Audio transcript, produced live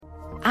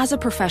As a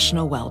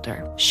professional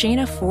welder,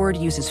 Shayna Ford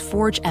uses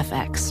Forge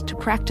FX to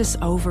practice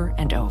over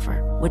and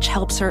over, which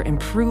helps her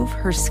improve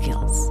her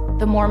skills.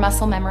 The more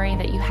muscle memory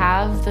that you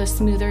have, the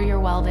smoother your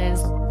weld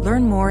is.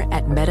 Learn more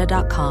at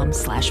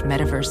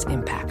meta.com/metaverse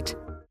impact.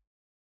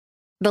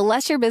 The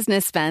less your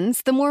business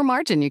spends, the more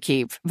margin you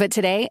keep. But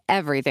today,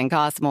 everything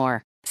costs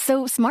more.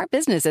 So smart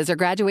businesses are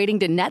graduating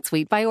to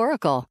NetSuite by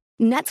Oracle.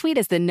 NetSuite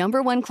is the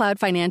 #1 cloud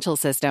financial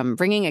system,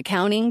 bringing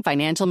accounting,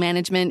 financial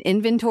management,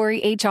 inventory,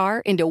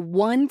 HR into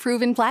one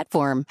proven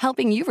platform,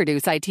 helping you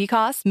reduce IT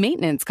costs,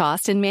 maintenance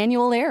costs, and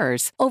manual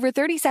errors. Over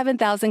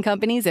 37,000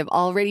 companies have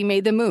already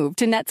made the move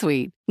to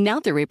NetSuite. Now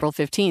through April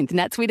 15th,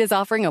 NetSuite is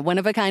offering a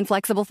one-of-a-kind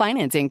flexible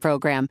financing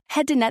program.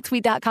 Head to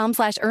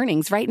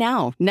netsuite.com/earnings right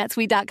now.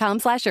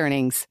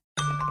 netsuite.com/earnings.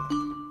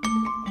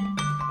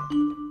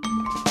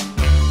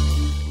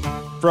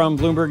 From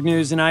Bloomberg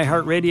News and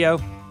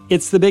iHeartRadio,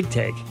 it's The Big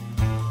Take.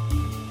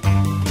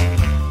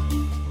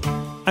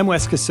 I'm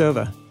Wes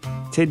Kosova.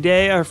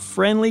 Today, a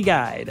friendly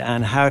guide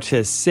on how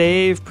to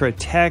save,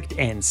 protect,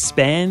 and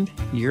spend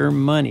your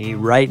money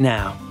right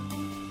now.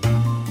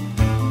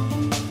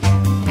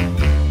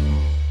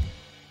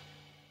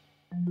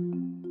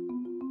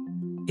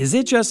 Is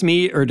it just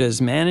me, or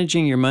does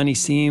managing your money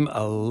seem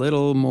a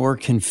little more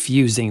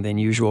confusing than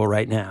usual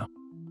right now?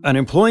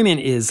 Unemployment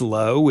is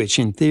low, which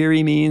in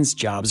theory means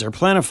jobs are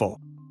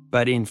plentiful.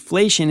 But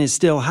inflation is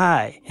still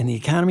high, and the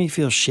economy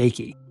feels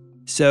shaky.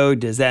 So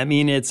does that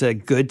mean it's a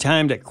good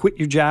time to quit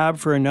your job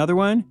for another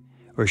one?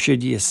 Or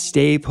should you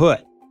stay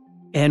put?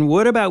 And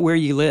what about where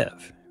you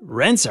live?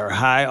 Rents are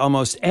high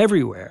almost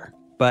everywhere,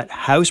 but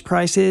house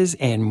prices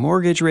and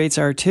mortgage rates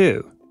are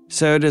too.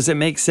 So does it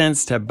make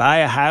sense to buy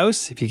a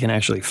house if you can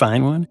actually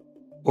find one?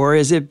 Or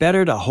is it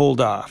better to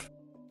hold off?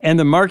 And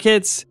the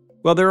markets?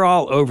 Well, they're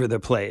all over the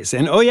place.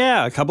 And oh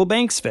yeah, a couple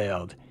banks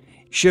failed.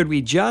 Should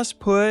we just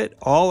put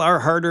all our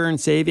hard-earned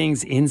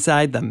savings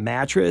inside the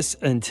mattress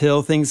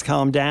until things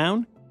calm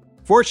down?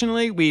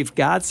 Fortunately, we've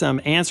got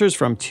some answers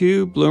from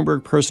two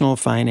Bloomberg personal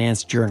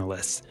finance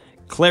journalists.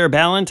 Claire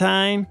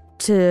Ballantyne.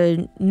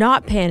 To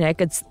not panic,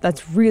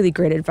 that's really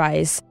great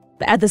advice.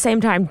 But at the same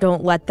time,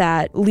 don't let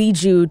that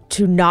lead you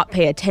to not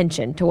pay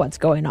attention to what's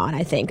going on,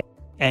 I think.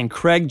 And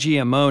Craig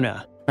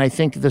Giammona. I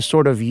think the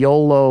sort of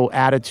YOLO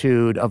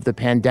attitude of the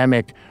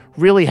pandemic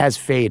really has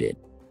faded.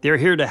 They're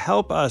here to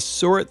help us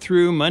sort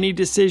through money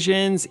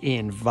decisions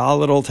in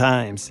volatile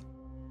times.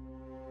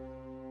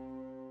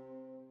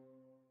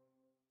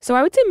 So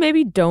I would say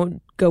maybe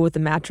don't go with the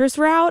mattress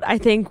route. I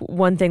think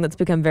one thing that's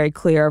become very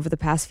clear over the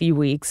past few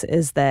weeks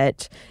is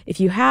that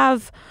if you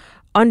have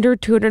under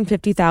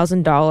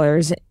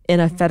 $250,000 in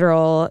a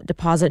Federal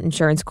Deposit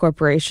Insurance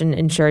Corporation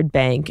insured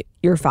bank,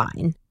 you're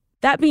fine.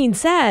 That being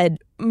said,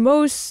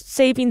 most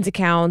savings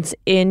accounts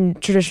in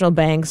traditional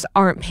banks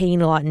aren't paying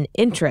a lot in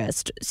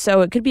interest, so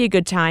it could be a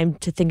good time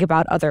to think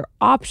about other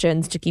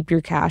options to keep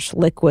your cash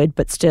liquid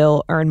but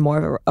still earn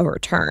more of a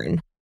return.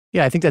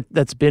 Yeah, I think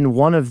that's been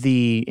one of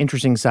the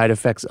interesting side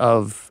effects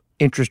of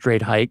interest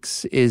rate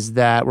hikes is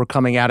that we're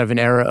coming out of an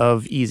era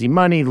of easy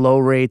money, low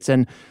rates,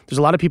 and there's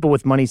a lot of people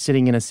with money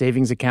sitting in a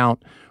savings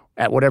account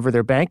at whatever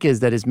their bank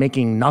is that is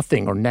making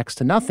nothing or next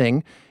to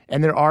nothing.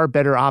 And there are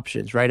better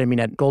options, right? I mean,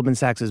 at Goldman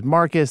Sachs'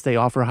 Marcus, they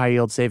offer a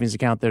high-yield savings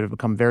account that have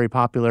become very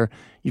popular.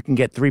 You can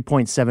get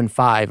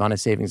 3.75 on a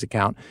savings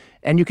account.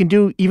 And you can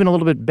do even a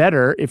little bit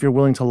better if you're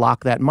willing to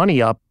lock that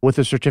money up with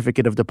a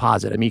certificate of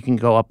deposit. I mean, you can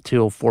go up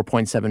to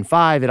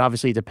 4.75. It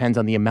obviously depends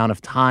on the amount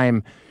of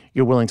time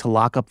you're willing to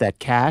lock up that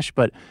cash.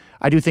 But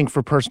I do think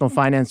for personal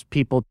finance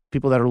people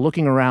that are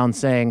looking around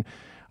saying,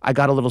 I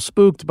got a little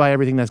spooked by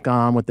everything that's gone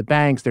on with the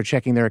banks. They're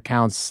checking their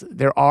accounts.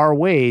 There are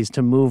ways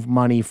to move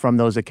money from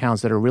those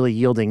accounts that are really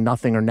yielding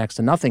nothing or next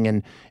to nothing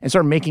and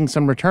start making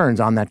some returns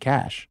on that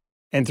cash.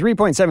 And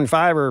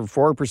 3.75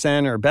 or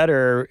 4% or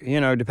better,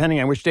 depending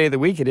on which day of the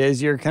week it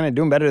is, you're kind of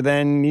doing better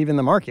than even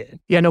the market.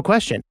 Yeah, no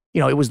question.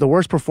 It was the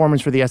worst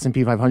performance for the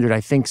S&P 500, I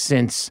think,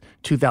 since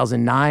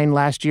 2009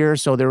 last year.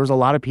 So there was a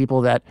lot of people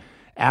that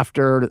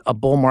after a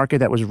bull market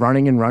that was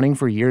running and running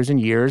for years and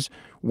years,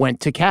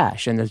 went to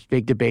cash. And there's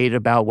big debate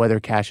about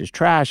whether cash is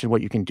trash and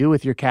what you can do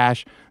with your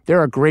cash. There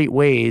are great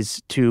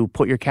ways to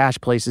put your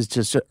cash places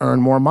to earn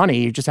more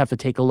money. You just have to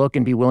take a look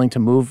and be willing to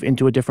move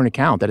into a different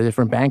account at a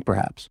different bank,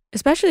 perhaps.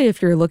 Especially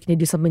if you're looking to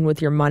do something with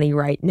your money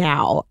right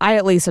now. I,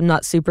 at least, am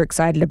not super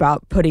excited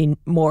about putting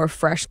more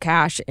fresh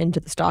cash into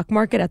the stock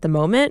market at the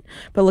moment.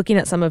 But looking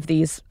at some of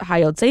these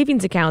high-yield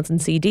savings accounts and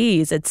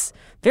CDs, it's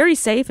very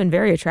safe and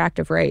very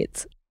attractive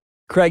rates.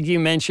 Craig, you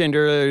mentioned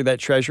earlier that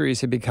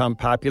treasuries have become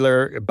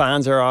popular.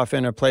 Bonds are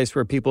often a place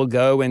where people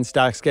go when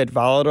stocks get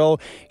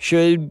volatile.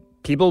 Should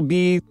people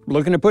be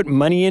looking to put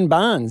money in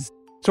bonds?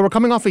 So we're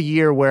coming off a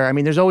year where,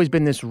 there's always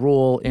been this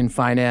rule in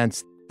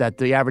finance that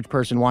the average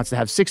person wants to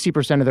have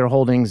 60% of their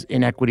holdings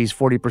in equities,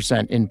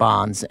 40% in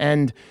bonds.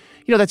 And,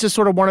 that's just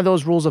sort of one of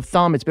those rules of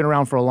thumb. It's been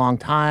around for a long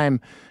time.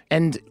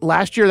 And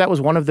last year, that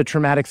was one of the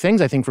traumatic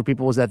things, I think, for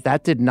people was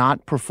that did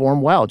not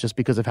perform well just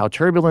because of how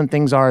turbulent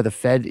things are. The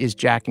Fed is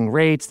jacking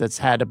rates. That's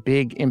had a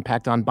big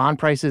impact on bond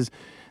prices.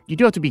 You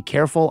do have to be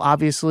careful,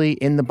 obviously,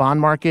 in the bond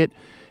market.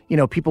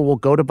 People will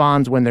go to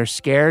bonds when they're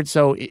scared.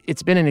 So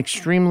it's been an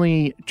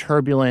extremely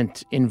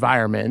turbulent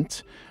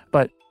environment,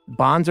 but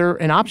bonds are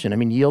an option. I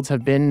mean, yields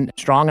have been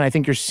strong, and I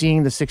think you're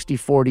seeing the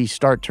 60-40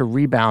 start to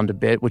rebound a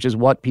bit, which is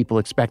what people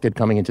expected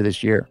coming into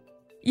this year.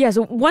 Yeah,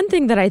 so one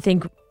thing that I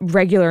think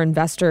regular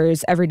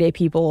investors, everyday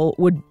people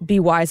would be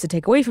wise to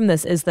take away from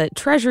this is that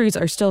treasuries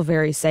are still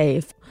very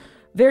safe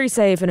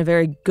and a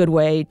very good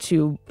way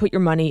to put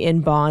your money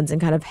in bonds and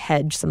kind of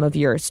hedge some of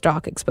your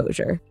stock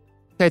exposure.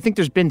 I think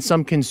there's been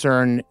some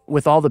concern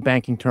with all the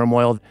banking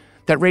turmoil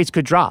that rates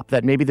could drop,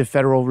 that maybe the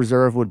Federal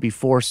Reserve would be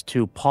forced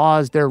to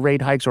pause their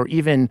rate hikes or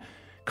even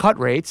cut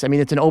rates. I mean,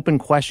 it's an open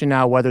question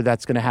now whether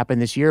that's going to happen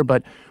this year,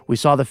 but we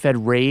saw the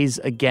Fed raise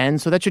again.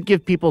 So that should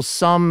give people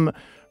some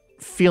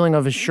feeling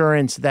of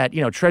assurance that,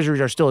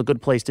 treasuries are still a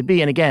good place to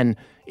be. And again,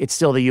 it's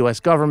still the U.S.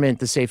 government,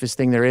 the safest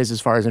thing there is as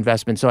far as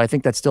investment. So I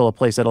think that's still a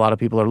place that a lot of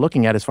people are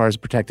looking at as far as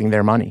protecting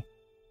their money.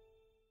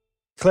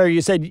 Claire,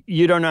 you said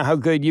you don't know how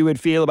good you would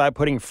feel about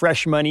putting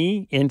fresh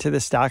money into the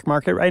stock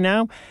market right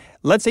now.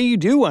 Let's say you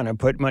do want to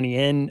put money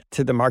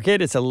into the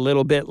market. It's a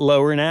little bit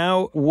lower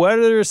now. What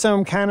are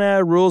some kind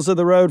of rules of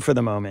the road for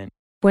the moment?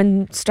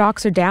 When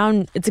stocks are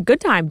down, it's a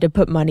good time to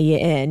put money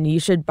in. You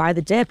should buy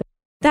the dip.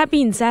 That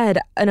being said,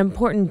 an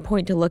important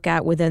point to look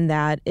at within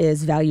that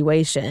is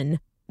valuation.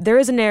 There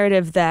is a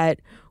narrative that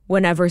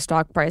whenever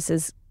stock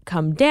prices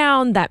come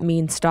down, that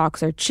means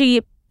stocks are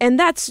cheap. And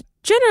that's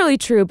generally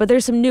true, but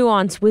there's some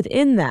nuance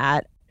within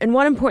that. And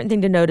one important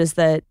thing to note is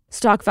that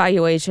stock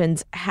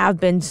valuations have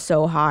been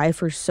so high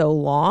for so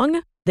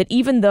long that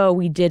even though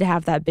we did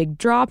have that big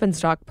drop in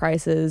stock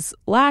prices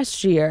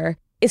last year,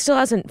 it still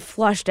hasn't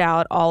flushed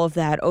out all of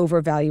that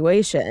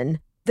overvaluation.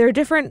 There are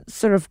different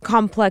sort of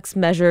complex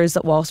measures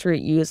that Wall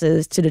Street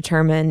uses to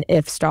determine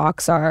if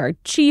stocks are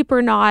cheap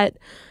or not.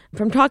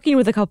 From talking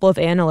with a couple of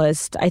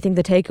analysts, I think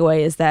the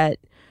takeaway is that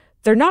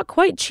they're not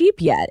quite cheap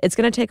yet. It's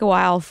going to take a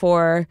while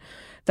for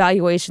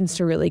valuations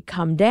to really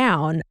come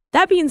down.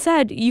 That being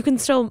said, you can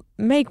still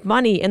make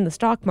money in the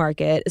stock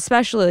market,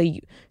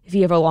 especially if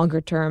you have a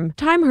longer term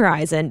time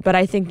horizon. But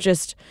I think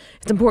just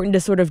it's important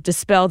to sort of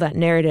dispel that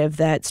narrative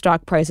that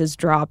stock prices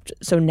dropped,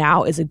 so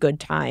now is a good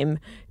time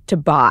to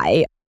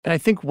buy. And I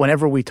think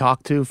whenever we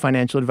talk to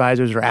financial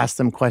advisors or ask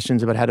them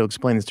questions about how to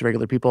explain this to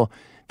regular people,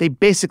 they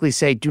basically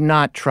say, do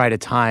not try to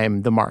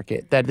time the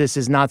market, that this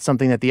is not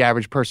something that the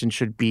average person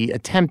should be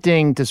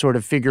attempting to sort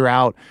of figure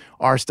out,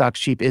 are stocks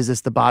cheap? Is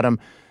this the bottom?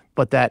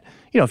 But that,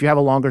 if you have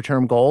a longer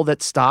term goal,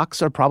 that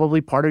stocks are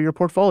probably part of your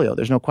portfolio.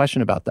 There's no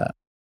question about that.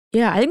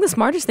 Yeah, I think the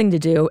smartest thing to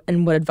do,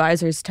 and what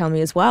advisors tell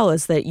me as well,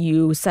 is that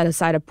you set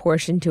aside a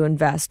portion to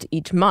invest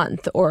each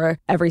month or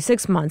every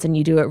 6 months, and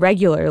you do it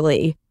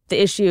regularly.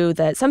 The issue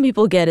that some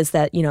people get is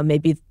that,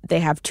 maybe they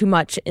have too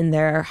much in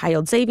their high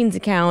yield savings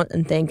account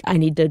and think, I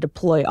need to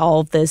deploy all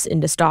of this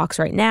into stocks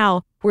right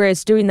now.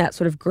 Whereas doing that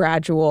sort of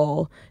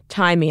gradual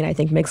timing, I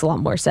think, makes a lot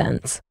more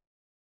sense.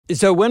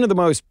 So one of the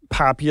most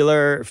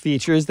popular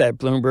features that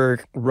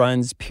Bloomberg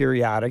runs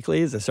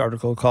periodically is this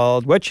article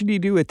called, What Should You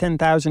Do with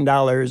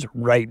 $10,000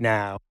 Right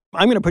Now?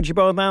 I'm going to put you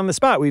both on the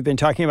spot. We've been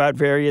talking about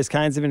various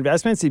kinds of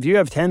investments. If you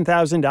have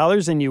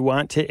 $10,000 and you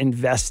want to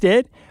invest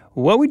it,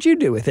 what would you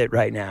do with it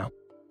right now?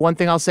 One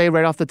thing I'll say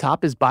right off the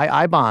top is buy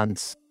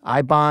I-bonds.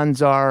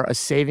 I-bonds are a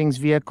savings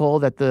vehicle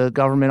that the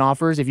government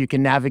offers. If you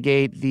can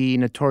navigate the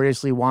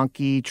notoriously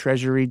wonky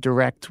Treasury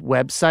Direct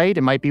website,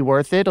 it might be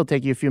worth it. It'll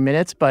take you a few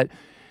minutes, but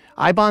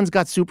I-bonds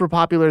got super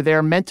popular.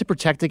 They're meant to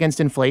protect against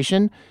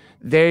inflation.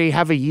 They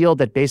have a yield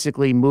that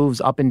basically moves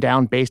up and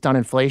down based on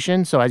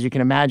inflation. So as you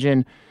can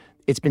imagine,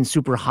 it's been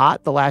super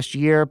hot the last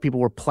year. People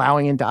were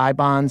plowing into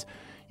I-bonds.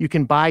 You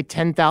can buy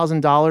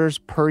 $10,000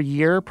 per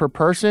year per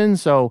person.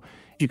 So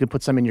you could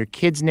put some in your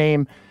kid's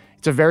name.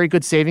 It's a very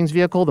good savings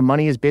vehicle. The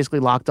money is basically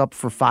locked up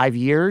for 5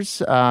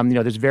 years.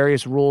 There's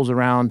various rules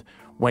around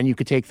when you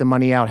could take the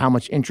money out, how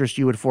much interest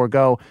you would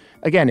forego.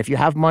 Again, if you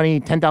have money,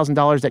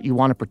 $10,000 that you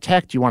want to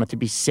protect, you want it to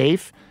be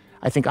safe,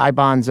 I think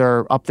I-bonds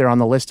are up there on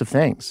the list of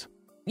things.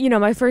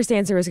 My first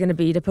answer was going to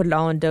be to put it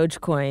all in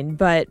Dogecoin.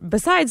 But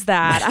besides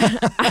that,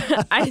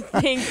 I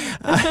think...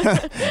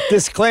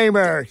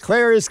 Disclaimer,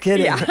 Claire is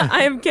kidding. Yeah,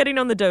 I am kidding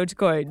on the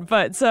Dogecoin.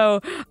 But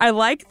so I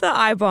like the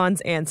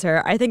I-bonds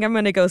answer. I think I'm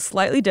going to go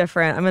slightly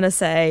different. I'm going to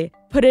say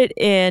put it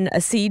in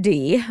a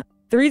CD.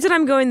 The reason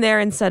I'm going there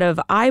instead of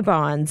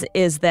I-bonds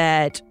is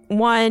that,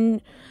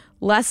 one,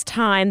 less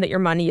time that your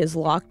money is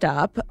locked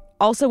up.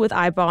 Also with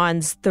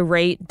I-bonds, the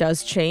rate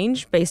does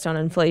change based on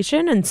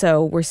inflation. And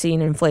so we're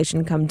seeing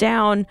inflation come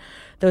down.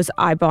 Those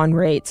I-bond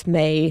rates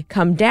may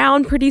come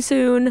down pretty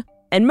soon.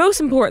 And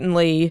most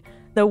importantly,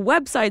 the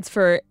websites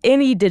for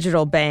any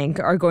digital bank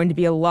are going to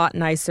be a lot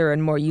nicer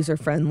and more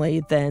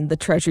user-friendly than the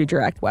Treasury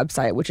Direct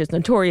website, which is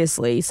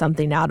notoriously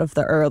something out of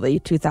the early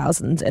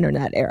 2000s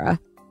internet era.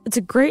 It's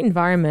a great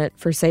environment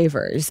for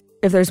savers.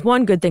 If there's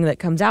one good thing that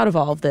comes out of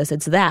all of this,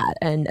 it's that,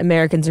 and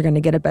Americans are going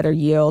to get a better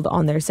yield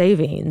on their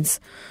savings.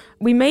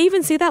 We may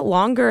even see that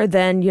longer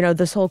than,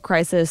 this whole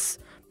crisis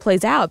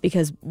plays out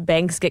because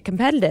banks get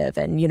competitive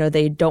and,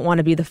 they don't want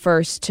to be the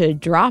first to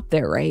drop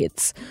their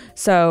rates.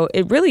 So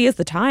it really is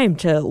the time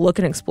to look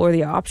and explore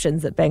the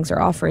options that banks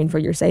are offering for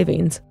your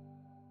savings.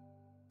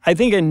 I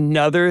think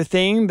another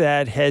thing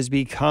that has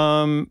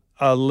become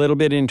a little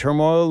bit in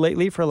turmoil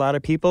lately for a lot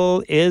of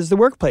people is the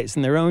workplace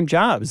and their own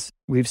jobs.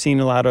 We've seen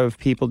a lot of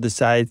people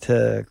decide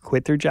to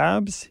quit their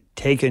jobs,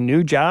 take a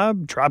new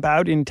job, drop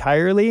out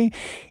entirely.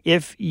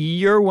 If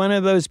you're one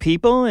of those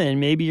people and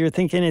maybe you're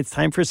thinking it's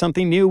time for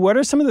something new, what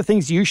are some of the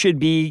things you should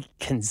be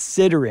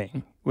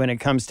considering when it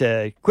comes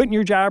to quitting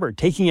your job or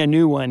taking a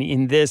new one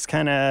in this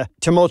kind of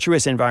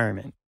tumultuous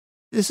environment?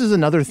 This is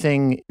another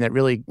thing that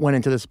really went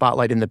into the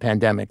spotlight in the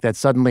pandemic, that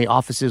suddenly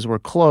offices were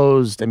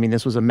closed. I mean,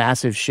 this was a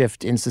massive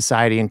shift in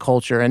society and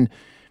culture, and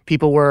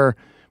people were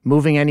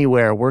moving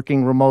anywhere,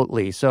 working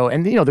remotely. So,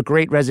 and the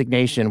Great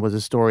Resignation was a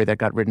story that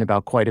got written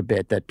about quite a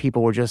bit, that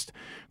people were just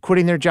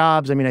quitting their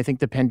jobs. I mean, I think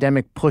the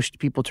pandemic pushed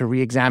people to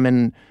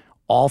re-examine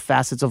all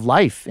facets of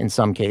life in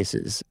some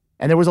cases.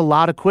 And there was a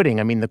lot of quitting.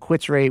 I mean, the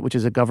quits rate, which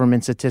is a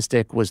government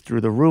statistic, was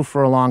through the roof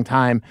for a long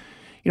time.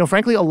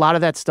 Frankly, a lot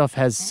of that stuff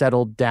has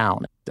settled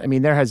down. I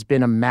mean, there has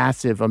been a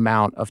massive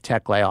amount of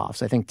tech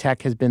layoffs. I think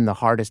tech has been the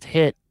hardest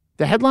hit.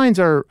 The headlines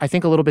are, I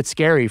think, a little bit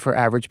scary for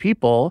average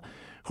people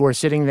who are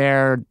sitting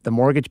there. The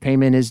mortgage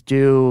payment is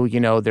due.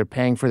 They're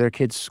paying for their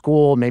kid's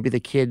school. Maybe the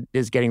kid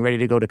is getting ready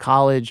to go to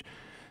college.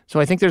 So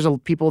I think there's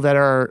people that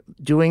are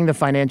doing the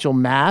financial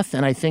math.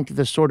 And I think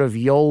the sort of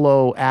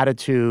YOLO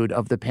attitude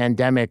of the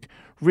pandemic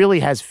really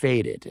has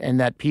faded, and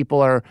that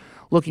people are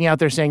looking out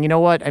there saying, you know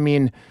what? I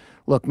mean,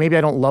 look, maybe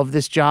I don't love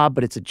this job,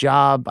 but it's a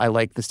job. I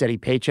like the steady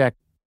paycheck.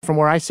 From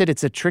where I sit,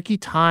 it's a tricky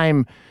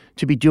time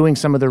to be doing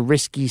some of the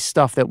risky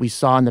stuff that we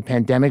saw in the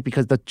pandemic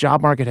because the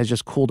job market has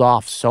just cooled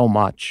off so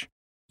much.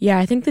 Yeah,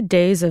 I think the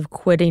days of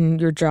quitting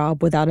your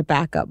job without a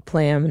backup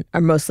plan are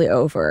mostly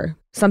over.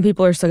 Some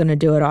people are still going to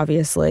do it,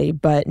 obviously,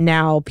 but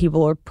now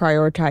people are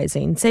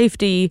prioritizing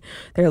safety.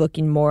 They're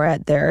looking more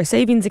at their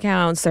savings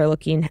accounts. They're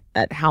looking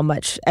at how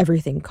much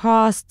everything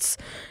costs.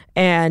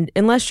 And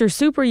unless you're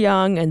super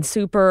young and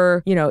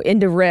super,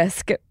 into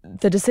risk,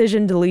 the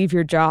decision to leave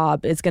your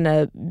job is going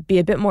to be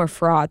a bit more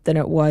fraught than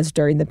it was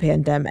during the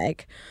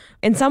pandemic.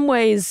 In some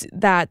ways,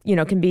 that,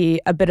 can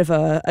be a bit of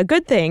a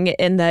good thing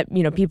in that,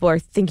 people are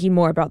thinking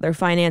more about their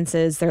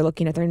finances. They're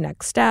looking at their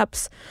next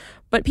steps.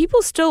 But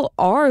people still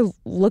are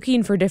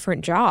looking for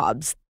different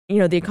jobs.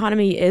 The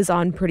economy is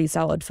on pretty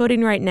solid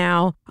footing right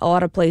now. A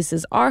lot of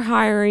places are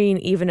hiring,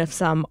 even if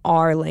some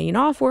are laying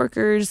off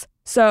workers.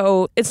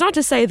 So it's not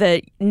to say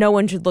that no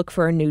one should look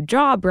for a new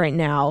job right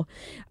now.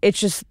 It's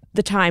just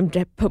the time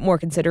to put more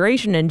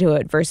consideration into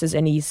it versus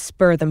any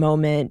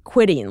spur-of-the-moment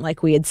quitting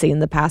like we had seen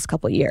the past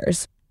couple of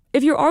years.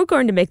 If you are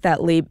going to make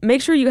that leap,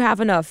 make sure you have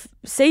enough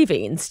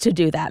savings to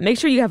do that. Make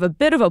sure you have a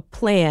bit of a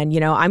plan.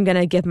 I'm going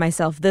to give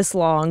myself this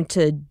long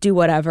to do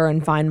whatever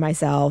and find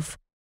myself.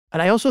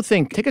 And I also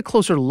think take a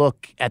closer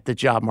look at the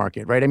job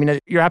market, right? I mean,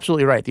 you're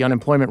absolutely right. The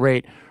unemployment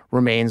rate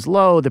remains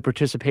low. The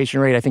participation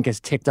rate, I think,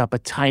 has ticked up a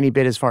tiny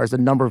bit as far as the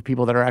number of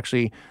people that are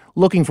actually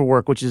looking for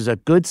work, which is a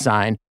good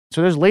sign.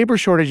 So there's labor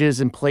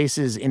shortages in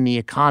places in the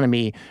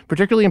economy,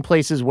 particularly in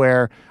places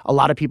where a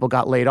lot of people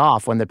got laid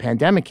off when the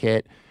pandemic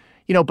hit.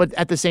 But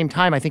at the same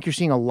time, I think you're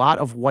seeing a lot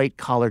of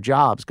white-collar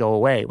jobs go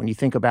away. When you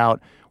think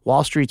about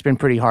Wall Street's been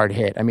pretty hard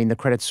hit. I mean, the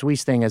Credit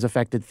Suisse thing has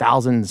affected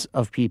thousands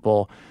of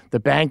people. The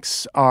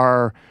banks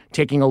are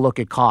taking a look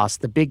at costs.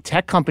 The big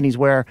tech companies,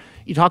 where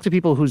you talk to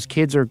people whose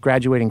kids are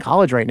graduating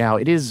college right now,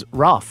 it is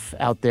rough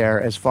out there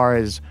as far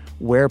as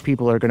where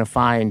people are going to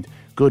find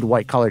good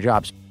white-collar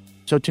jobs.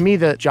 So to me,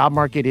 the job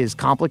market is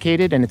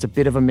complicated and it's a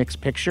bit of a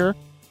mixed picture.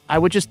 I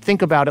would just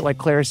think about it like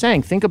Claire is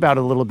saying. Think about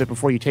it a little bit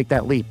before you take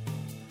that leap.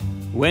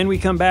 When we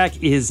come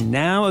back, is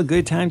now a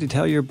good time to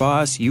tell your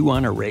boss you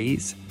want a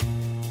raise?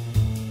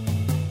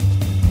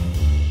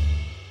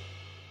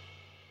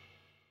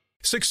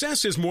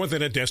 Success is more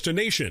than a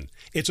destination.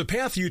 It's a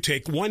path you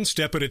take one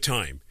step at a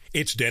time.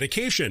 It's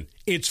dedication,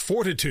 it's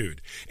fortitude,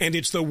 and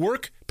it's the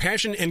work,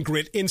 passion, and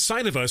grit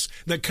inside of us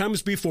that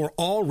comes before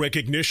all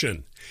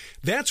recognition.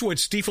 That's what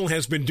Stifel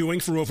has been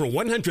doing for over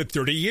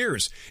 130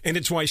 years, and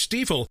it's why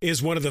Stifel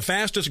is one of the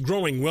fastest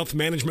growing wealth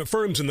management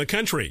firms in the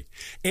country.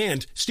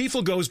 And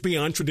Stifel goes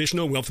beyond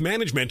traditional wealth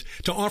management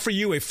to offer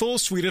you a full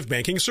suite of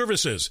banking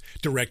services,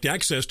 direct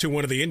access to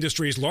one of the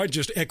industry's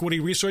largest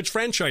equity research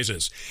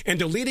franchises, and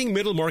a leading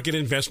middle market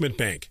investment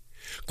bank.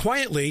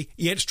 Quietly,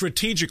 yet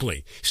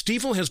strategically,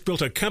 Stifel has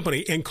built a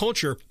company and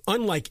culture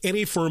unlike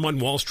any firm on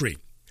Wall Street.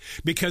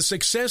 Because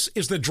success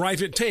is the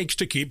drive it takes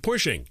to keep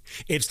pushing.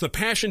 It's the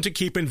passion to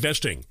keep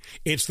investing.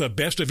 It's the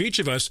best of each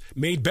of us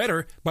made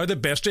better by the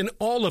best in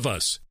all of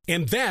us.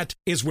 And that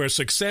is where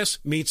success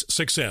meets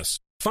success.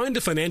 Find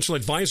a financial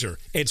advisor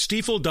at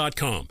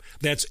Stifel.com.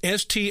 That's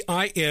Stifel.com.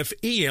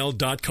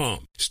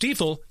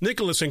 Stifel,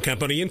 Nicholas &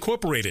 Company,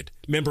 Incorporated.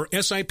 Member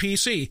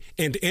SIPC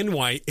and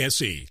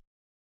NYSE.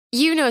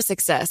 You know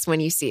success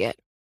when you see it.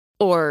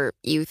 Or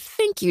you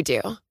think you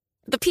do.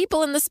 The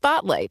people in the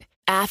spotlight.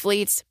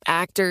 Athletes,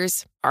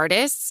 actors,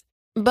 artists.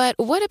 But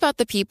what about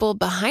the people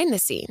behind the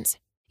scenes?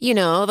 You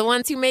know, the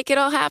ones who make it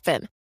all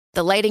happen.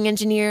 The lighting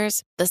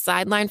engineers, the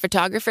sideline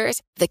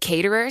photographers, the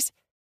caterers.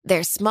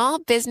 They're small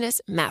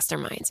business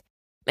masterminds.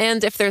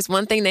 And if there's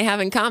one thing they have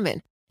in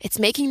common, it's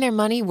making their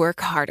money work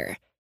harder.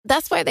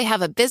 That's why they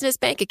have a business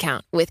bank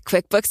account with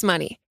QuickBooks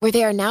Money, where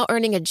they are now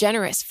earning a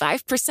generous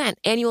 5%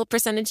 annual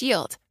percentage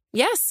yield.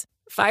 Yes,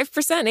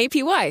 5%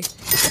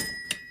 APY.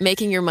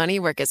 Making your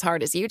money work as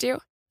hard as you do?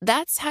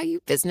 That's how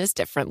you business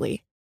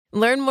differently.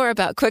 Learn more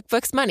about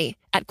QuickBooks Money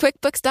at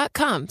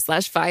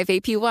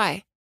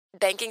quickbooks.com/5APY.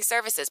 Banking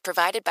services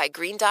provided by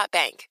Green Dot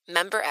Bank,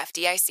 member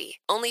FDIC.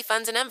 Only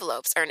funds and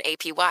envelopes earn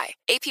APY.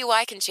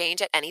 APY can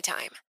change at any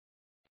time.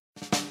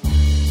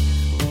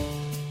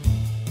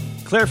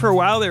 Claire, for a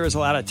while there was a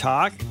lot of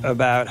talk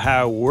about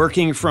how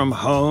working from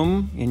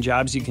home in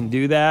jobs you can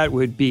do that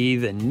would be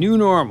the new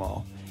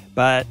normal.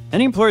 But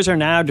many employers are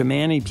now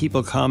demanding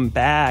people come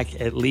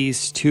back at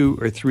least 2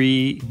 or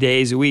 3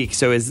 days a week.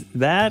 So is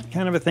that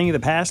kind of a thing of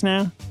the past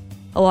now?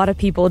 A lot of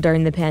people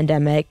during the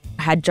pandemic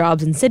had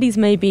jobs in cities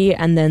maybe,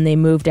 and then they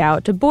moved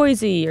out to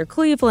Boise or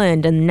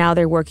Cleveland, and now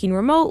they're working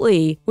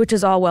remotely, which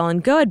is all well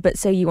and good. But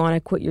say you want to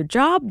quit your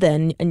job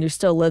then, and you're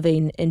still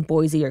living in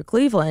Boise or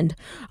Cleveland,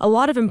 a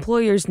lot of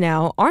employers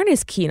now aren't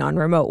as keen on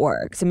remote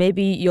work. So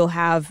maybe you'll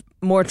have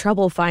more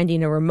trouble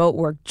finding a remote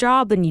work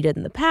job than you did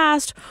in the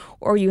past,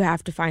 or you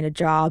have to find a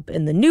job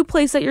in the new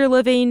place that you're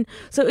living.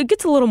 So it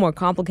gets a little more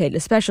complicated,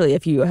 especially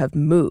if you have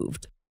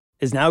moved.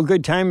 Is now a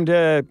good time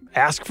to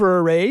ask for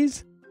a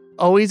raise?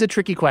 Always a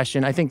tricky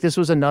question. I think this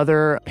was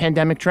another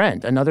pandemic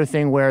trend, another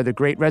thing where the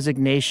Great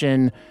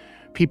Resignation,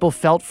 people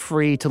felt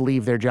free to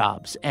leave their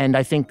jobs. And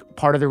I think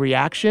part of the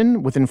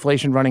reaction with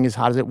inflation running as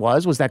hot as it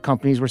was that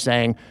companies were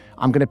saying,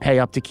 I'm going to pay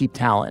up to keep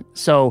talent.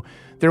 So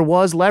there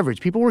was leverage.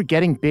 People were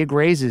getting big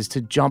raises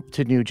to jump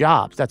to new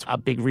jobs. That's a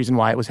big reason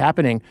why it was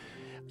happening.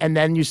 And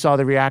then you saw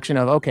the reaction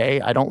of, okay,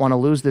 I don't want to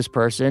lose this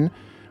person,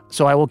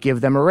 so I will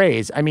give them a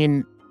raise. I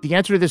mean, the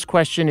answer to this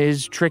question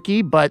is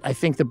tricky, but I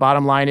think the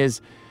bottom line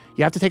is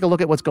you have to take a look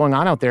at what's going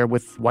on out there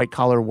with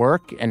white-collar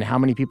work and how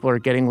many people are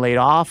getting laid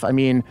off. I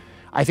mean,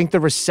 I think the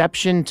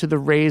reception to the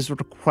raise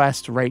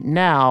request right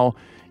now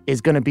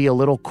is going to be a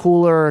little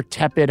cooler,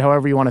 tepid,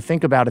 however you want to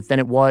think about it, than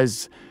it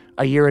was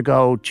a year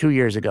ago, 2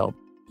 years ago.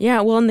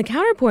 Yeah, well, and the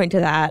counterpoint to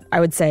that, I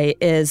would say,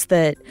 is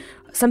that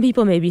some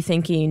people may be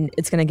thinking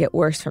it's going to get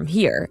worse from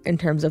here in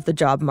terms of the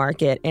job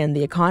market and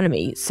the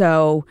economy.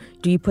 So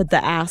do you put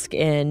the ask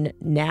in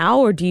now,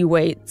 or do you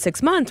wait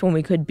 6 months when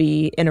we could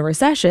be in a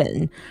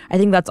recession? I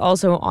think that's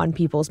also on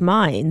people's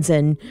minds.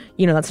 And,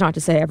 you know, that's not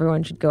to say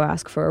everyone should go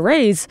ask for a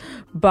raise.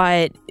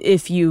 But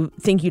if you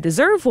think you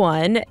deserve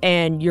one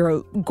and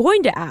you're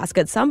going to ask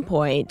at some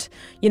point,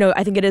 you know,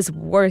 I think it is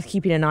worth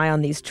keeping an eye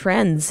on these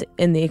trends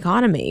in the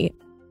economy.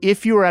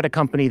 If you are at a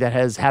company that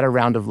has had a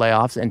round of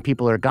layoffs and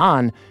people are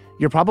gone,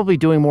 you're probably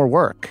doing more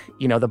work.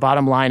 You know, the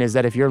bottom line is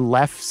that if you're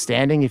left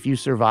standing, if you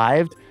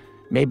survived,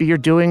 maybe you're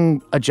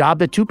doing a job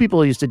that 2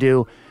 people used to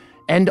do.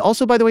 And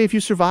also, by the way, if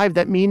you survived,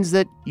 that means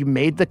that you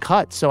made the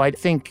cut. So I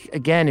think,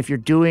 again, if you're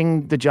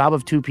doing the job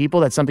of 2 people,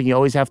 that's something you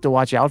always have to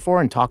watch out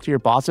for and talk to your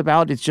boss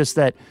about. It's just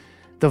that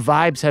the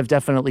vibes have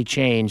definitely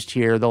changed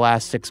here the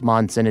last 6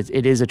 months, and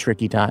it is a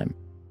tricky time.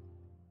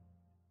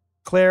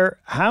 Claire,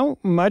 how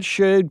much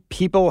should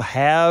people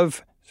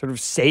have sort of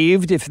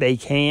saved if they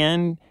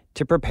can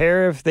to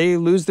prepare if they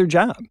lose their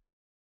job?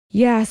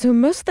 Yeah, so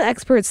most of the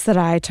experts that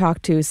I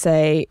talk to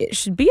say it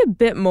should be a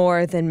bit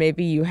more than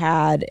maybe you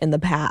had in the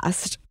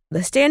past.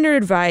 The standard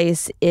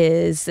advice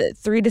is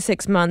 3 to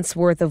 6 months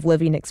worth of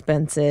living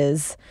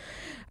expenses.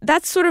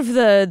 That's sort of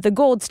the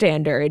gold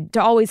standard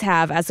to always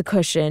have as a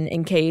cushion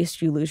in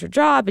case you lose your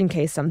job, in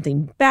case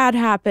something bad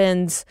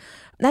happens.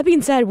 That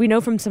being said, we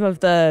know from some of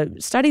the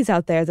studies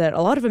out there that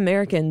a lot of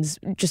Americans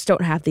just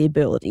don't have the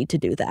ability to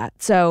do that.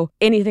 So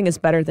anything is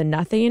better than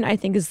nothing, I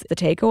think, is the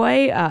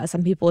takeaway.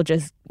 Some people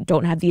just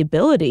don't have the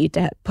ability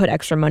to put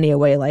extra money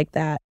away like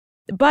that.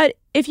 But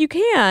if you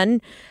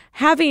can,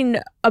 having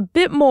a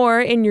bit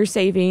more in your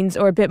savings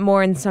or a bit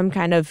more in some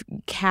kind of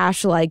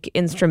cash-like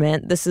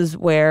instrument, this is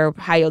where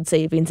high-yield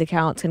savings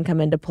accounts can come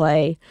into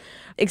play.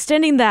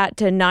 Extending that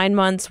to 9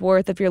 months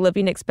worth of your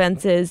living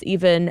expenses,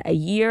 even a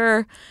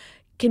year,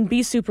 can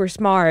be super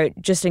smart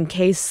just in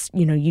case,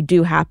 you know, you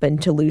do happen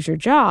to lose your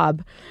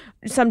job.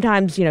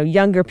 Sometimes, you know,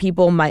 younger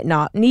people might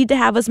not need to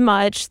have as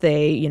much.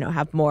 They, you know,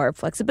 have more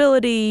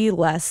flexibility,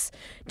 less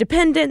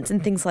dependence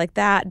and things like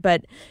that.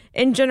 But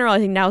in general, I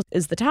think now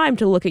is the time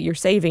to look at your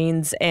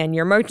savings and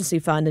your emergency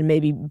fund and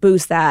maybe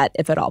boost that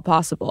if at all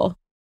possible.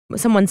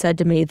 Someone said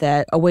to me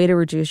that a way to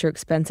reduce your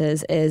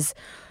expenses is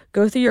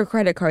go through your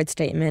credit card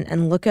statement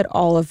and look at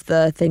all of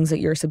the things that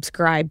you're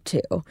subscribed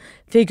to.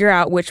 Figure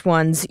out which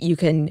ones you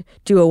can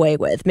do away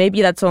with.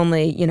 Maybe that's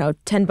only, you know,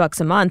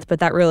 $10 a month, but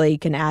that really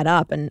can add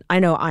up. And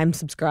I know I'm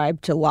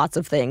subscribed to lots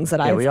of things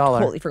that I've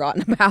totally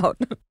forgotten about.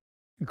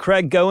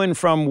 Craig, going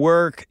from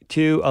work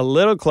to a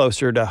little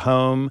closer to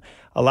home,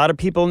 a lot of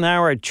people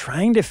now are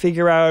trying to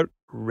figure out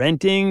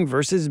renting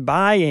versus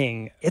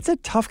buying. It's a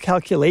tough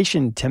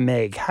calculation to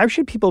make. How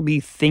should people be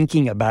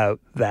thinking about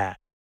that?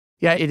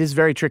 Yeah, it is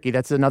very tricky.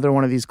 That's another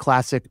one of these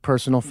classic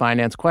personal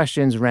finance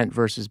questions, rent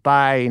versus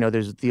buy. You know,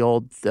 there's the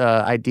old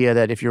idea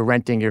that if you're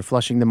renting, you're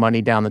flushing the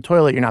money down the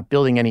toilet, you're not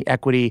building any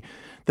equity.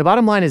 The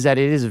bottom line is that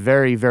it is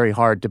very, very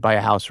hard to buy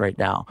a house right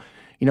now.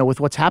 You know, with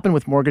what's happened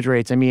with mortgage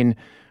rates, I mean,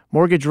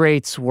 mortgage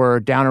rates were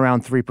down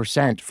around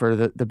 3% for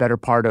the better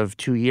part of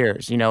 2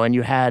 years, you know, and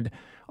you had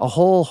a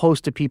whole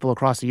host of people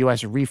across the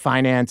U.S.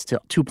 refinance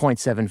to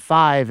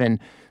 2.75. And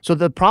so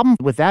the problem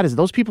with that is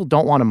those people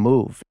don't want to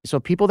move. So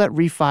people that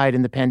refied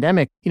in the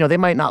pandemic, you know, they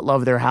might not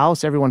love their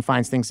house. Everyone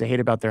finds things to hate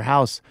about their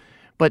house.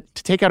 But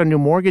to take out a new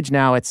mortgage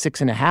now at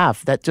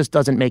 6.5%, that just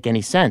doesn't make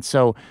any sense.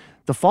 So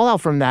the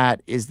fallout from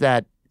that is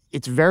that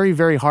it's very,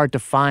 very hard to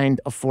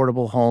find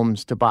affordable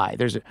homes to buy.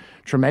 There's a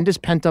tremendous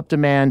pent-up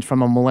demand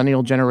from a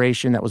millennial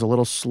generation that was a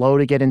little slow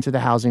to get into the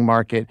housing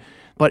market.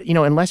 But, you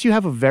know, unless you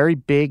have a very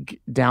big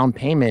down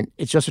payment,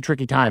 it's just a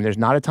tricky time. There's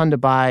not a ton to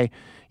buy.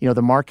 You know,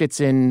 the markets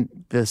in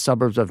the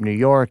suburbs of New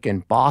York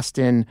and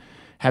Boston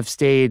have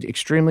stayed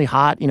extremely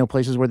hot, you know,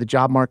 places where the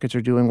job markets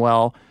are doing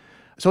well.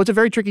 So it's a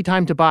very tricky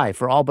time to buy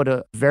for all but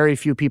a very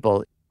few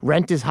people.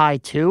 Rent is high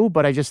too,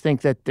 but I just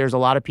think that there's a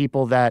lot of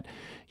people that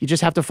you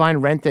just have to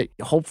find rent that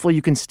hopefully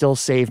you can still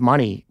save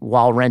money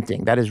while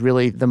renting. That is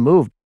really the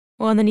move.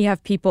 Well, and then you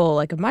have people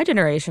like of my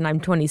generation, I'm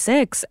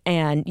 26,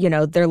 and, you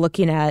know, they're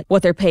looking at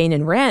what they're paying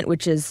in rent,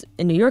 which is,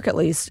 in New York at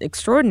least,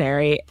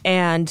 extraordinary.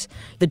 And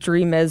the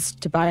dream is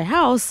to buy a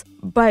house.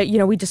 But, you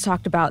know, we just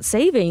talked about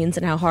savings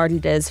and how hard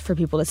it is for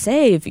people to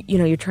save. You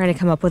know, you're trying to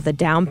come up with a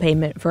down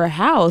payment for a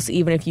house,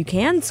 even if you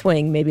can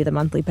swing maybe the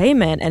monthly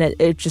payment. And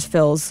it just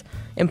feels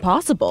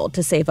impossible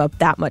to save up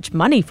that much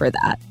money for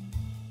that.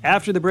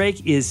 After the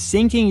break, is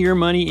sinking your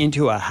money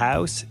into a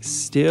house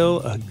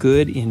still a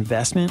good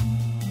investment?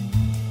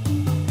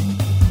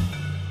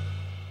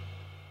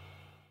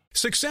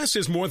 Success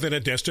is more than a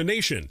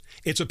destination.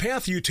 It's a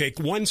path you take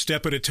one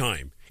step at a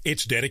time.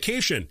 It's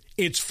dedication,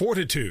 it's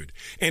fortitude,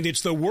 and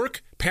it's the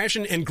work,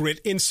 passion, and grit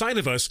inside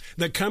of us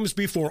that comes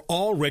before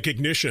all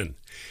recognition.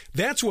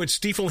 That's what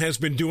Stifel has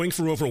been doing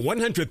for over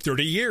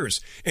 130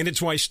 years, and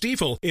it's why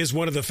Stifel is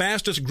one of the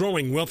fastest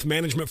growing wealth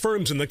management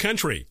firms in the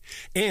country.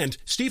 And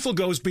Stifel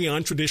goes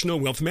beyond traditional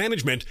wealth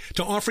management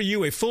to offer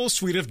you a full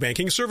suite of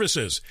banking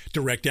services,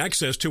 direct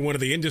access to one of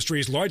the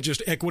industry's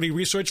largest equity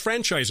research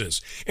franchises,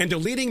 and a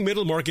leading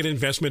middle market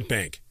investment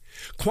bank.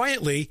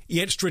 Quietly,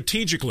 yet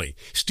strategically,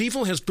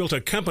 Stifel has built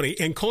a company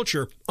and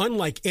culture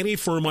unlike any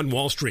firm on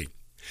Wall Street.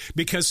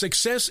 Because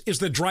success is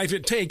the drive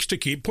it takes to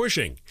keep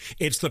pushing.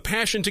 It's the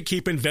passion to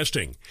keep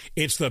investing.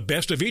 It's the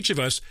best of each of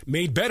us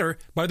made better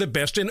by the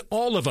best in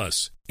all of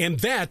us. And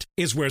that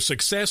is where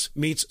success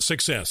meets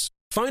success.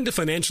 Find a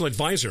financial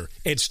advisor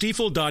at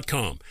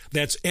Stifel.com.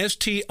 That's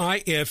Stifel.com.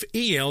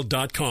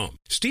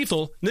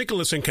 Stifel,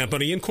 Nicholas &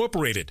 Company,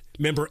 Incorporated.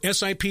 Member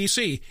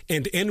SIPC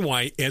and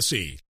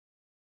NYSE.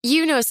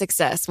 You know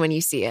success when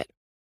you see it.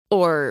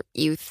 Or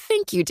you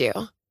think you do.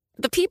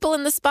 The people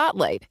in the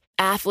spotlight.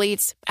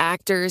 Athletes,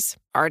 actors,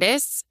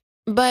 artists.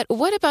 But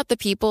what about the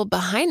people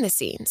behind the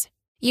scenes?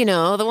 You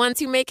know, the ones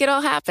who make it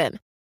all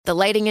happen. The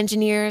lighting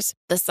engineers,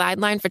 the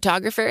sideline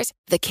photographers,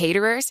 the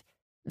caterers.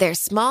 They're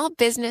small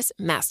business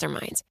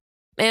masterminds.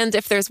 And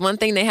if there's one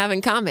thing they have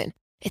in common,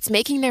 it's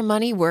making their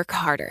money work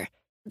harder.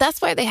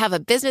 That's why they have a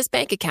business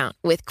bank account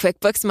with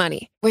QuickBooks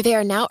Money, where they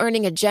are now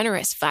earning a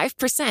generous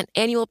 5%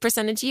 annual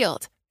percentage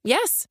yield.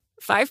 Yes,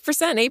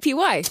 5%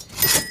 APY.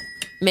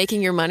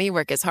 Making your money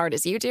work as hard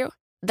as you do?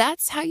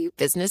 That's how you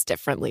business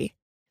differently.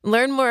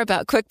 Learn more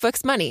about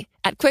QuickBooks Money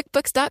at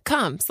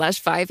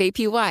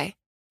QuickBooks.com/5APY.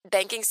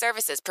 Banking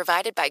services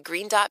provided by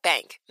Green Dot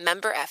Bank.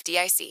 Member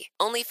FDIC.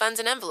 Only funds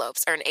and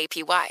envelopes earn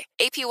APY.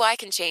 APY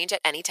can change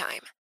at any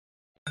time.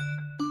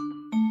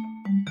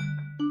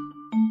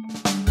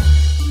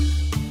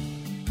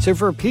 So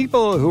for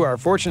people who are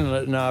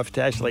fortunate enough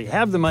to actually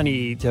have the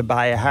money to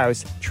buy a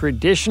house,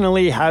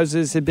 traditionally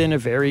houses have been a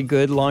very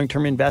good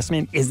long-term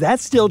investment. Is that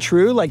still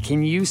true? Like,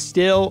 can you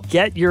still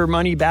get your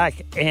money back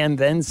and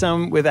then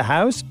some with a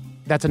house?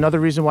 That's another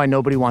reason why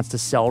nobody wants to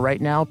sell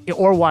right now,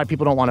 or why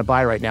people don't want to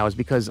buy right now, is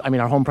because, I mean,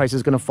 our home price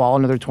is going to fall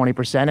another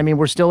 20%. I mean,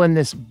 we're still in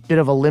this bit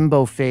of a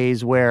limbo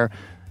phase where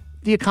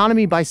the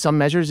economy, by some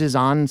measures, is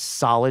on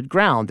solid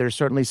ground. There's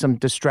certainly some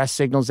distress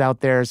signals out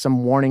there,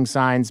 some warning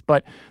signs,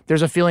 but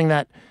there's a feeling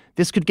that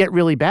this could get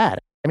really bad.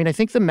 I mean, I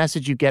think the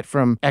message you get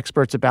from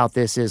experts about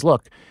this is,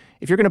 look,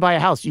 if you're going to buy a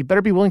house, you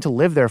better be willing to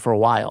live there for a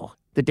while.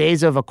 The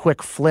days of a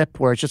quick flip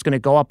where it's just going to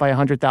go up by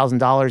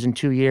 $100,000 in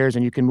 2 years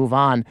and you can move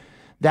on,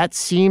 that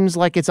seems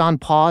like it's on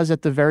pause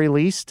at the very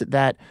least,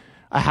 that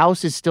a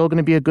house is still going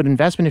to be a good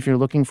investment if you're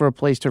looking for a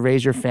place to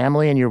raise your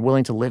family and you're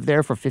willing to live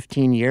there for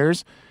 15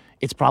 years.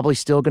 It's probably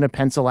still going to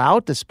pencil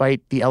out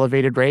despite the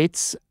elevated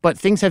rates. But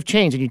things have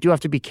changed, and you do have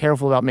to be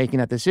careful about making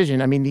that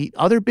decision. I mean, the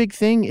other big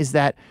thing is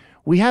that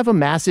we have a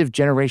massive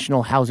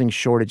generational housing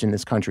shortage in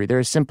this country. There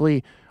is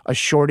simply a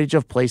shortage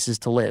of places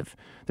to live.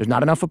 There's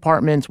not enough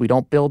apartments. We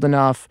don't build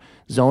enough.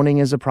 Zoning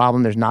is a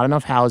problem. There's not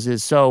enough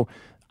houses. So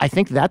I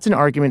think that's an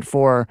argument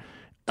for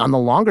on the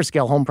longer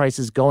scale, home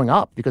prices going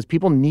up because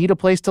people need a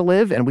place to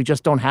live and we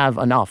just don't have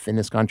enough in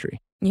this country.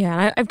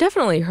 Yeah, I've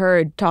definitely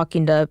heard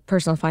talking to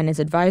personal finance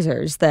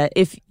advisors that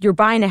if you're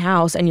buying a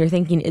house and you're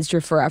thinking it's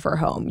your forever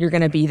home, you're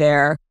going to be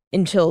there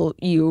until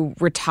you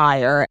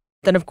retire,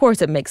 then of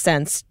course it makes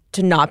sense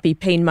to not be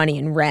paying money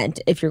in rent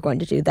if you're going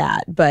to do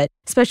that. But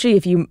especially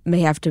if you may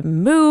have to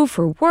move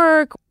for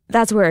work,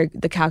 that's where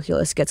the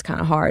calculus gets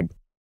kind of hard.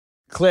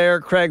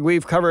 Claire, Craig,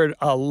 we've covered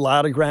a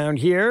lot of ground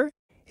here.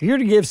 If you were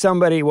to give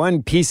somebody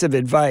one piece of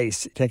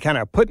advice to kind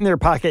of put in their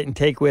pocket and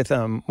take with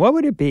them, what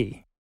would it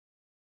be?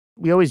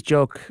 We always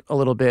joke a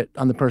little bit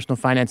on the personal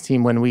finance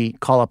team when we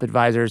call up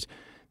advisors.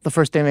 The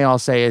first thing they all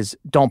say is,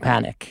 don't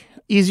panic.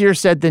 Easier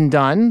said than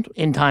done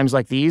in times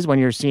like these when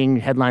you're seeing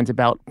headlines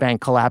about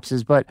bank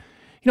collapses. But,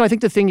 I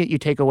think the thing that you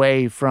take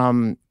away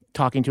from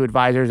talking to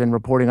advisors and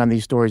reporting on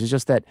these stories is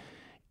just that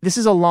this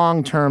is a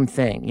long-term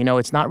thing.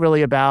 It's not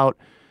really about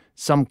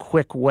some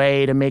quick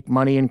way to make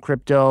money in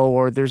crypto,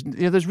 or there's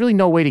really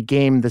no way to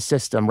game the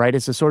system, right?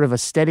 It's a sort of a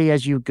steady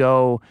as you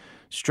go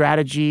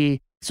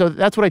strategy. So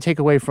that's what I take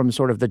away from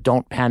sort of the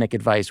don't panic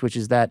advice, which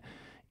is that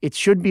it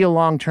should be a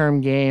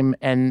long-term game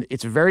and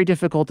it's very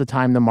difficult to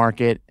time the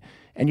market.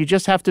 And you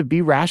just have to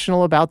be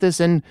rational about this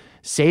and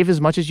save as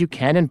much as you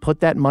can and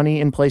put that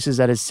money in places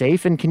that is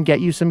safe and can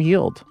get you some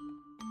yield.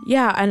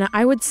 Yeah, and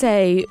I would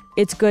say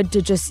it's good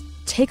to just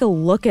take a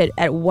look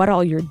at what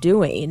all you're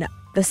doing.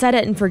 The set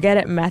it and forget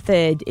it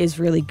method is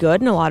really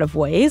good in a lot of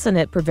ways, and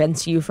it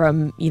prevents you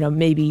from,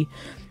 maybe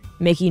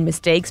making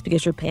mistakes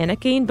because you're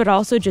panicking, but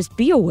also just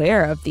be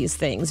aware of these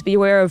things. Be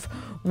aware of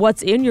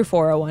what's in your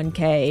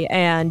 401k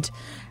and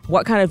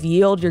what kind of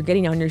yield you're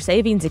getting on your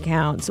savings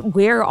accounts,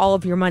 where all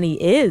of your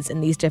money is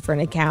in these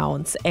different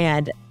accounts,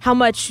 and how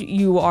much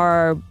you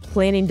are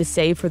planning to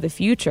save for the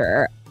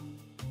future.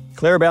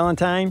 Claire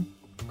Ballantyne,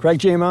 Craig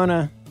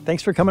Giammona,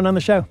 thanks for coming on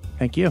the show.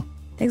 Thank you.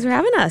 Thanks for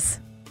having us.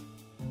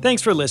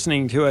 Thanks for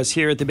listening to us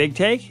here at The Big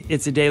Take.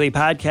 It's a daily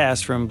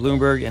podcast from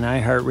Bloomberg and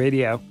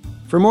iHeartRadio.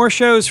 For more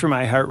shows from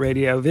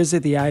iHeartRadio,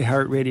 visit the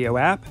iHeartRadio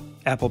app,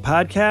 Apple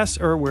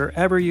Podcasts, or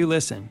wherever you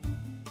listen.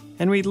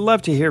 And we'd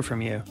love to hear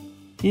from you.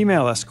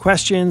 Email us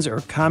questions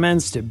or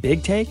comments to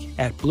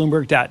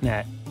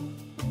bigtake@bloomberg.net.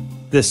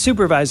 The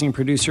supervising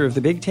producer of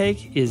The Big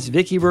Take is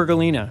Vicky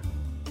Bergolina.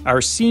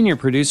 Our senior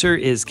producer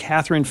is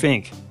Catherine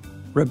Fink.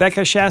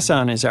 Rebecca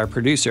Chasson is our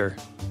producer.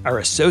 Our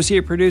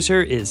associate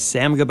producer is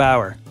Sam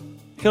Gebauer.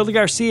 Hilda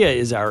Garcia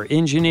is our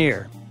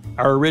engineer.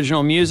 Our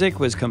original music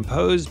was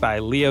composed by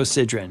Leo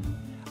Sidran.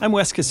 I'm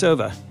Wes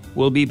Kosova.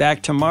 We'll be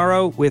back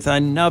tomorrow with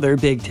another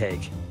Big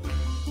Take.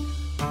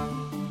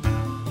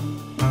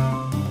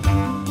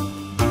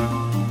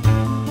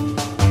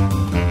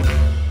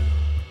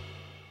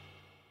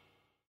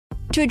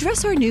 To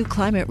address our new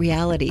climate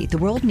reality, the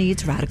world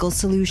needs radical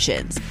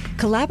solutions.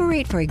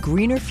 Collaborate for a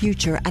greener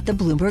future at the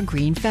Bloomberg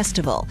Green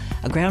Festival,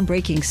 a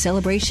groundbreaking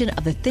celebration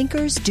of the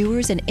thinkers,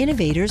 doers, and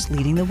innovators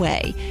leading the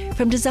way.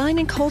 From design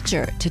and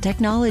culture to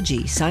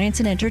technology, science,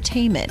 and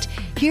entertainment,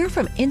 hear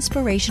from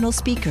inspirational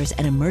speakers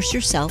and immerse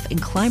yourself in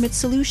climate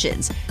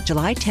solutions.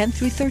 July 10th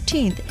through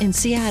 13th in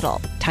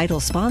Seattle. Title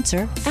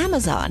sponsor,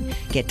 Amazon.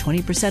 Get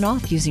 20%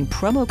 off using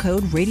promo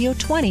code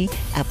RADIO20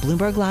 at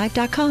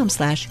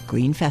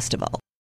BloombergLive.com/Green Festival.